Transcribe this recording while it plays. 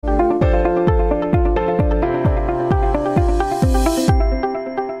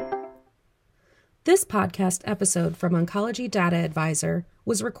podcast episode from Oncology Data Advisor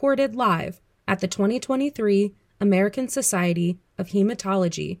was recorded live at the 2023 American Society of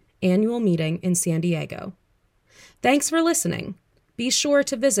Hematology annual meeting in San Diego. Thanks for listening. Be sure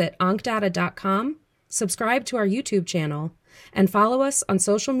to visit oncdata.com, subscribe to our YouTube channel, and follow us on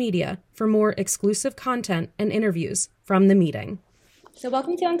social media for more exclusive content and interviews from the meeting. So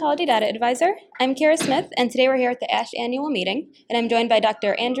welcome to Oncology Data Advisor. I'm Kara Smith, and today we're here at the ASH annual meeting, and I'm joined by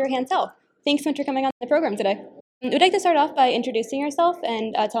Dr. Andrew Hantel. Thanks so much for coming on the program today. Would you like to start off by introducing yourself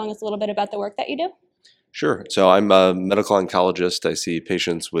and telling us a little bit about the work that you do? Sure. So I'm a medical oncologist. I see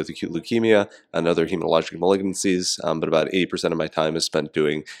patients with acute leukemia and other hematologic malignancies, but about 80% of my time is spent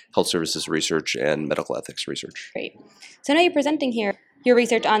doing health services research and medical ethics research. Great. So now you're presenting here your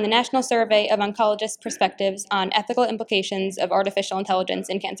research on the National Survey of Oncologists' Perspectives on Ethical Implications of Artificial Intelligence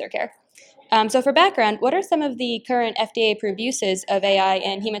in Cancer Care. So for background, what are some of the current FDA-approved uses of AI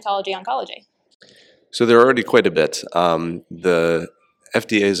in hematology oncology? So there are already quite a bit. The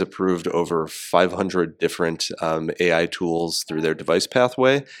FDA has approved over 500 different AI tools through their device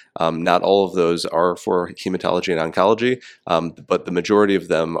pathway. Not all of those are for hematology and oncology, but the majority of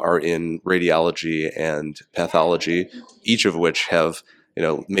them are in radiology and pathology, each of which have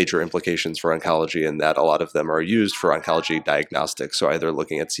major implications for oncology, and that a lot of them are used for oncology diagnostics. So either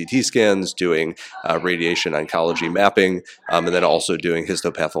looking at CT scans, doing radiation oncology mapping, and then also doing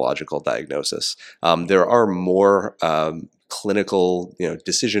histopathological diagnosis. There are more clinical,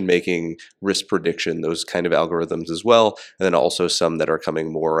 decision-making, risk prediction, those kind of algorithms as well, and then also some that are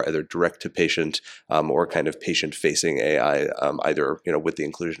coming more either direct to patient or kind of patient-facing AI, either with the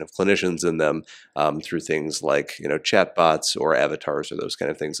inclusion of clinicians in them through things like chatbots or avatars or those kind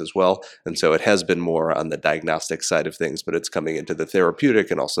of things as well. And so it has been more on the diagnostic side of things, but it's coming into the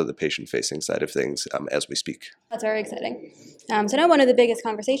therapeutic and also the patient-facing side of things as we speak. That's very exciting. So now one of the biggest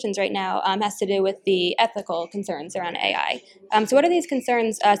conversations right now has to do with the ethical concerns around AI. So what are these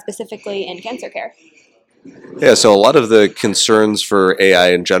concerns specifically in cancer care? Yeah, so a lot of the concerns for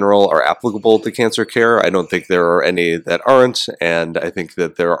AI in general are applicable to cancer care. I don't think there are any that aren't, and I think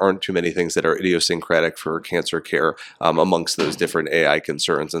that there aren't too many things that are idiosyncratic for cancer care amongst those different AI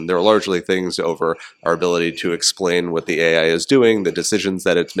concerns. And they're largely things over our ability to explain what the AI is doing, the decisions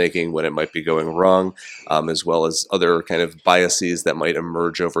that it's making when it might be going wrong, as well as other kind of biases that might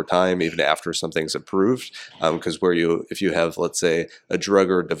emerge over time, even after something's approved. Because if you have, let's say, a drug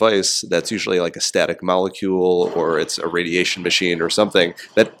or device, that's usually like a static molecule, or it's a radiation machine or something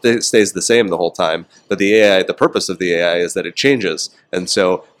that stays the same the whole time. But the AI, the purpose of the AI is that it changes. And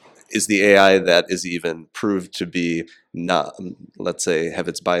so is the AI that is even proved to be not, let's say, have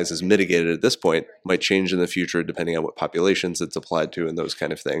its biases mitigated at this point, might change in the future depending on what populations it's applied to and those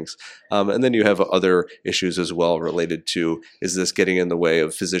kind of things. And then you have other issues as well related to, is this getting in the way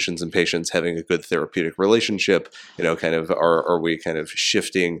of physicians and patients having a good therapeutic relationship? Are we kind of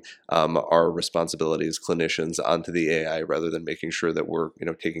shifting our responsibilities, clinicians, onto the AI rather than making sure that we're,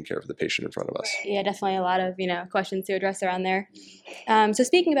 taking care of the patient in front of us? Yeah, definitely a lot of, questions to address around there. So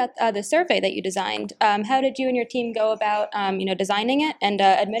speaking about the survey that you designed, how did you and your team go about designing it and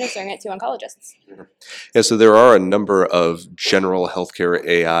administering it to oncologists? Yeah, so there are a number of general healthcare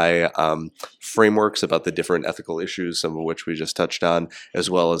AI frameworks about the different ethical issues, some of which we just touched on, as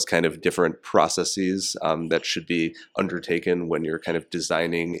well as kind of different processes that should be undertaken when you're kind of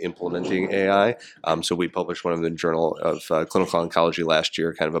designing, implementing AI. So we published one of them in the Journal of Clinical Oncology last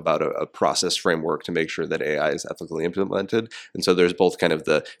year, kind of about a process framework to make sure that AI is ethically implemented. And so there's both kind of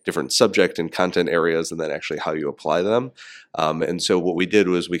the different subject and content areas and then actually how you apply them. And so what we did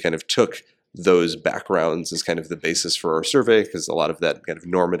was we kind of took those backgrounds as kind of the basis for our survey, because a lot of that kind of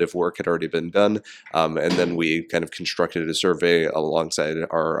normative work had already been done. And then we kind of constructed a survey alongside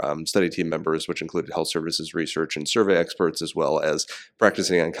our study team members, which included health services research and survey experts, as well as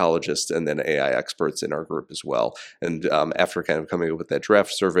practicing oncologists and then AI experts in our group as well. And after kind of coming up with that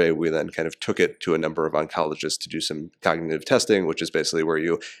draft survey, we then kind of took it to a number of oncologists to do some cognitive testing, which is basically where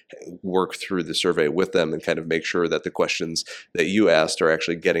you work through the survey with them and kind of make sure that the questions that you asked are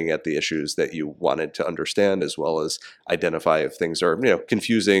actually getting at the issues that you wanted to understand, as well as identify if things are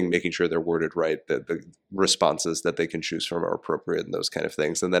confusing, making sure they're worded right, that the responses that they can choose from are appropriate and those kind of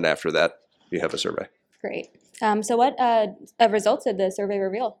things. And then after that, you have a survey. Great. So what results did the survey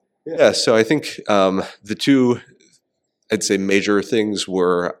reveal? Yeah, so I think the two, I'd say, major things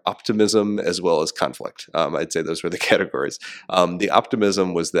were optimism as well as conflict. I'd say those were the categories. The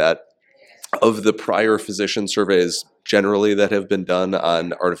optimism was that of the prior physician surveys, generally that have been done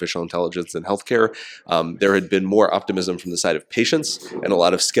on artificial intelligence in healthcare, there had been more optimism from the side of patients and a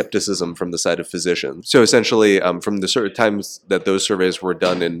lot of skepticism from the side of physicians. So essentially, from the sort of times that those surveys were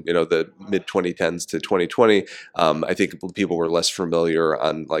done in the mid 2010s to 2020, I think people were less familiar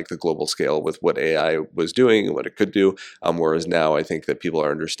on like the global scale with what AI was doing and what it could do. Whereas now, I think that people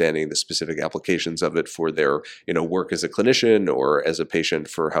are understanding the specific applications of it for their work as a clinician or as a patient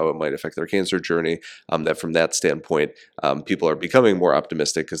for how it might affect their cancer journey. That from that standpoint, people are becoming more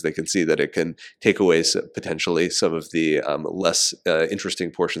optimistic because they can see that it can take away potentially some of the less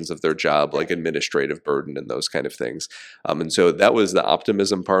interesting portions of their job, like administrative burden and those kind of things. And so that was the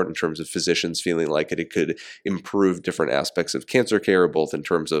optimism part in terms of physicians feeling like it could improve different aspects of cancer care, both in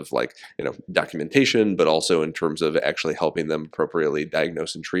terms of like documentation, but also in terms of actually helping them appropriately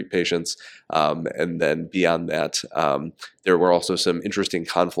diagnose and treat patients. And then beyond that, there were also some interesting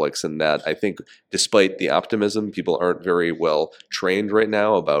conflicts in that I think despite the optimism, people aren't very well trained right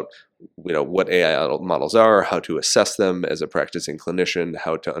now about what AI models are, how to assess them as a practicing clinician,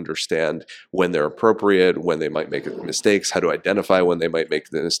 how to understand when they're appropriate, when they might make mistakes, how to identify when they might make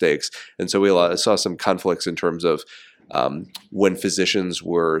the mistakes. And so we saw some conflicts in terms of when physicians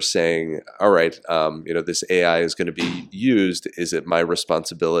were saying, all right, this AI is going to be used. Is it my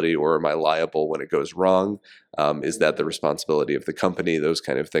responsibility or am I liable when it goes wrong? Is that the responsibility of the company? Those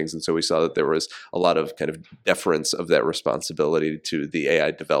kind of things. And so we saw that there was a lot of kind of deference of that responsibility to the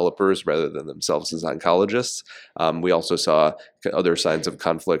AI developers rather than themselves as oncologists. We also saw other signs of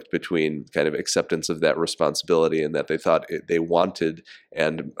conflict between kind of acceptance of that responsibility and that they thought they wanted,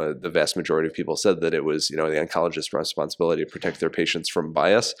 and the vast majority of people said that it was, the oncologist's responsibility to protect their patients from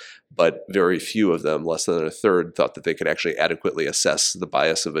bias, but very few of them, less than a third, thought that they could actually adequately assess the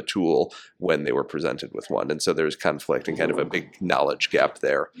bias of a tool when they were presented with one. And so there's conflict and kind of a big knowledge gap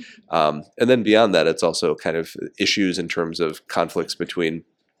there. And then beyond that, it's also kind of issues in terms of conflicts between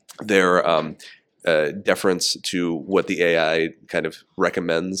their deference to what the AI kind of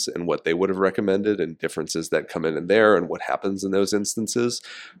recommends and what they would have recommended, and differences that come in there and what happens in those instances.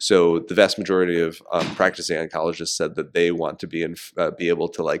 So the vast majority of practicing oncologists said that they want to be able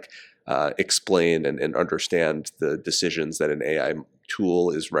to explain and understand the decisions that an AI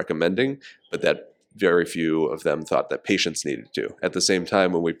tool is recommending, but that very few of them thought that patients needed to. At the same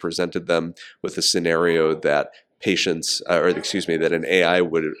time, when we presented them with a scenario that that an AI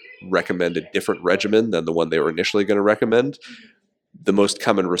would recommend a different regimen than the one they were initially going to recommend, the most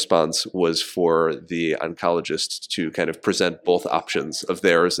common response was for the oncologist to kind of present both options of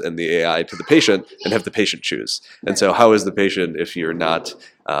theirs and the AI to the patient and have the patient choose. And so how is the patient, if you're not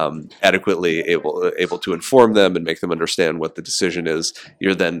adequately able to inform them and make them understand what the decision is,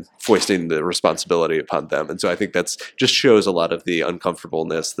 you're then foisting the responsibility upon them. And so I think that's just shows a lot of the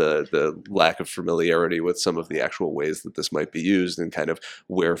uncomfortableness, the lack of familiarity with some of the actual ways that this might be used, and kind of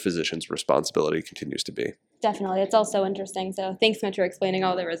where physicians' responsibility continues to be. Definitely. It's all so interesting. So thanks so much for explaining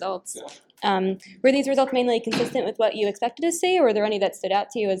all the results. Were these results mainly consistent with what you expected to see, or were there any that stood out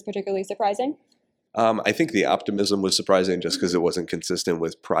to you as particularly surprising? I think the optimism was surprising just because it wasn't consistent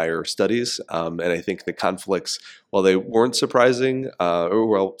with prior studies. And I think the conflicts, while they weren't surprising,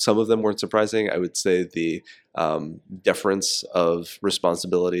 some of them weren't surprising, I would say the deference of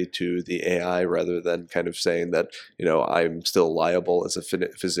responsibility to the AI rather than kind of saying that, I'm still liable as a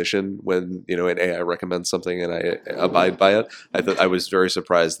physician when, an AI recommends something and I abide by it. I was very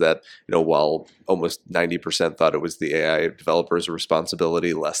surprised that, while almost 90% thought it was the AI developer's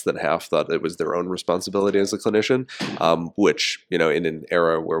responsibility, less than half thought it was their own responsibility as a clinician, which, in an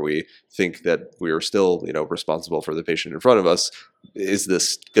era where we think that we are still, responsible for the patient in front of us, is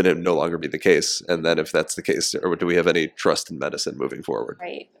this going to no longer be the case? And then if that's the case, or do we have any trust in medicine moving forward?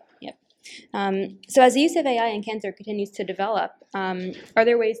 Right. Yep. So as the use of AI in cancer continues to develop, are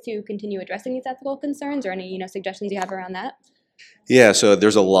there ways to continue addressing these ethical concerns, or any suggestions you have around that? Yeah, so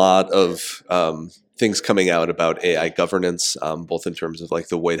there's a lot of things coming out about AI governance, both in terms of like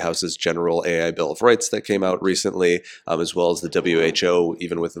the White House's general AI Bill of Rights that came out recently, as well as the WHO,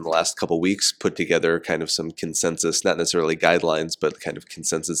 even within the last couple of weeks, put together kind of some consensus, not necessarily guidelines, but kind of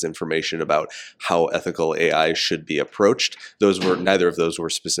consensus information about how ethical AI should be approached. Neither of those were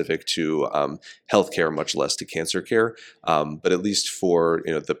specific to healthcare, much less to cancer care, but at least for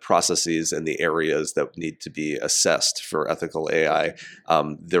the processes and the areas that need to be assessed for ethical AI,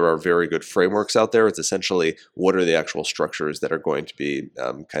 there are very good frameworks out there. It's essentially what are the actual structures that are going to be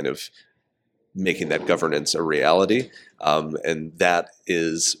kind of making that governance a reality. And that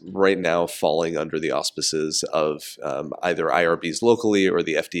is right now falling under the auspices of either IRBs locally or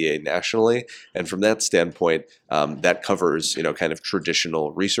the FDA nationally. And from that standpoint, that covers, kind of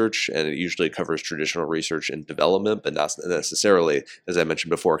traditional research, and it usually covers traditional research and development, but not necessarily, as I mentioned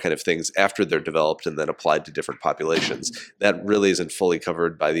before, kind of things after they're developed and then applied to different populations. That really isn't fully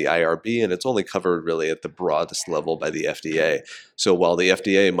covered by the IRB, and it's only covered really at the broadest level by the FDA. So while the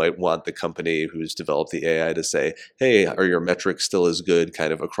FDA might want the company who's developed the AI to say, hey, are your metrics still as good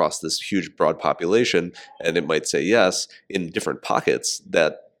kind of across this huge broad population? And it might say yes, in different pockets,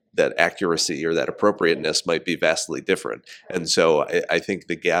 that accuracy or that appropriateness might be vastly different. And so I think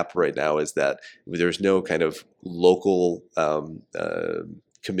the gap right now is that there's no kind of local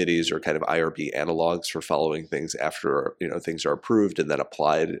committees or kind of IRB analogs for following things after things are approved and then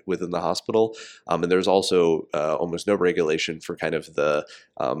applied within the hospital. And there's also almost no regulation for kind of the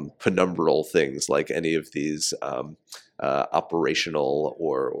penumbral things like any of these operational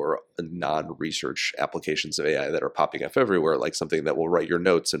or non-research applications of AI that are popping up everywhere, like something that will write your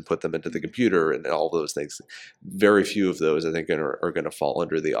notes and put them into the computer and all those things. Very few of those, I think, are going to fall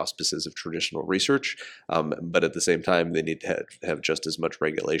under the auspices of traditional research. But at the same time, they need to have just as much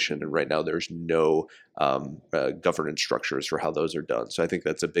regulation. And right now, there's no governance structures for how those are done. So I think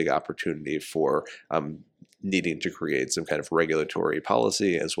that's a big opportunity for needing to create some kind of regulatory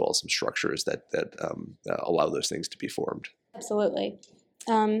policy as well as some structures that allow those things to be formed. Absolutely.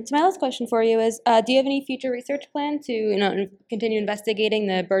 So my last question for you is, do you have any future research plan to continue investigating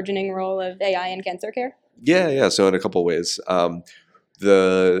the burgeoning role of AI in cancer care? Yeah. So in a couple ways.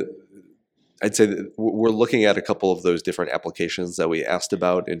 I'd say that we're looking at a couple of those different applications that we asked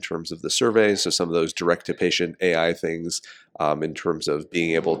about in terms of the survey. So some of those direct-to-patient AI things in terms of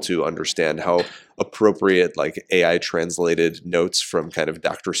being able to understand how appropriate like AI translated notes from kind of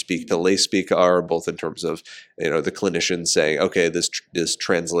doctor speak to lay speak are, both in terms of the clinician saying, okay, this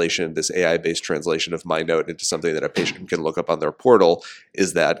translation, this AI-based translation of my note into something that a patient can look up on their portal,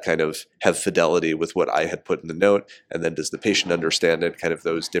 is that kind of have fidelity with what I had put in the note, and then does the patient understand it? Kind of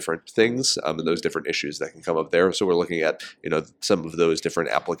those different things and those different issues that can come up there. So we're looking at some of those different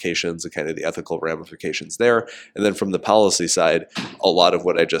applications and kind of the ethical ramifications there, and then from the policy side, a lot of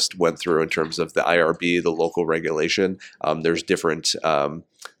what I just went through in terms of the IRB, the local regulation. There's different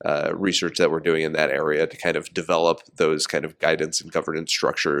research that we're doing in that area to kind of develop those kind of guidance and governance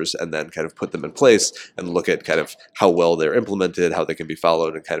structures and then kind of put them in place and look at kind of how well they're implemented, how they can be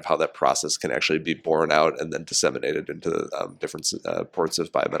followed, and kind of how that process can actually be borne out and then disseminated into different parts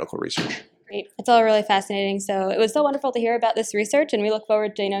of biomedical research. Great. It's all really fascinating. So it was so wonderful to hear about this research, and we look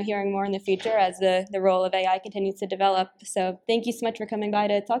forward to hearing more in the future as the role of AI continues to develop. So thank you so much for coming by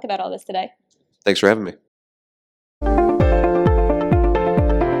to talk about all this today. Thanks for having me.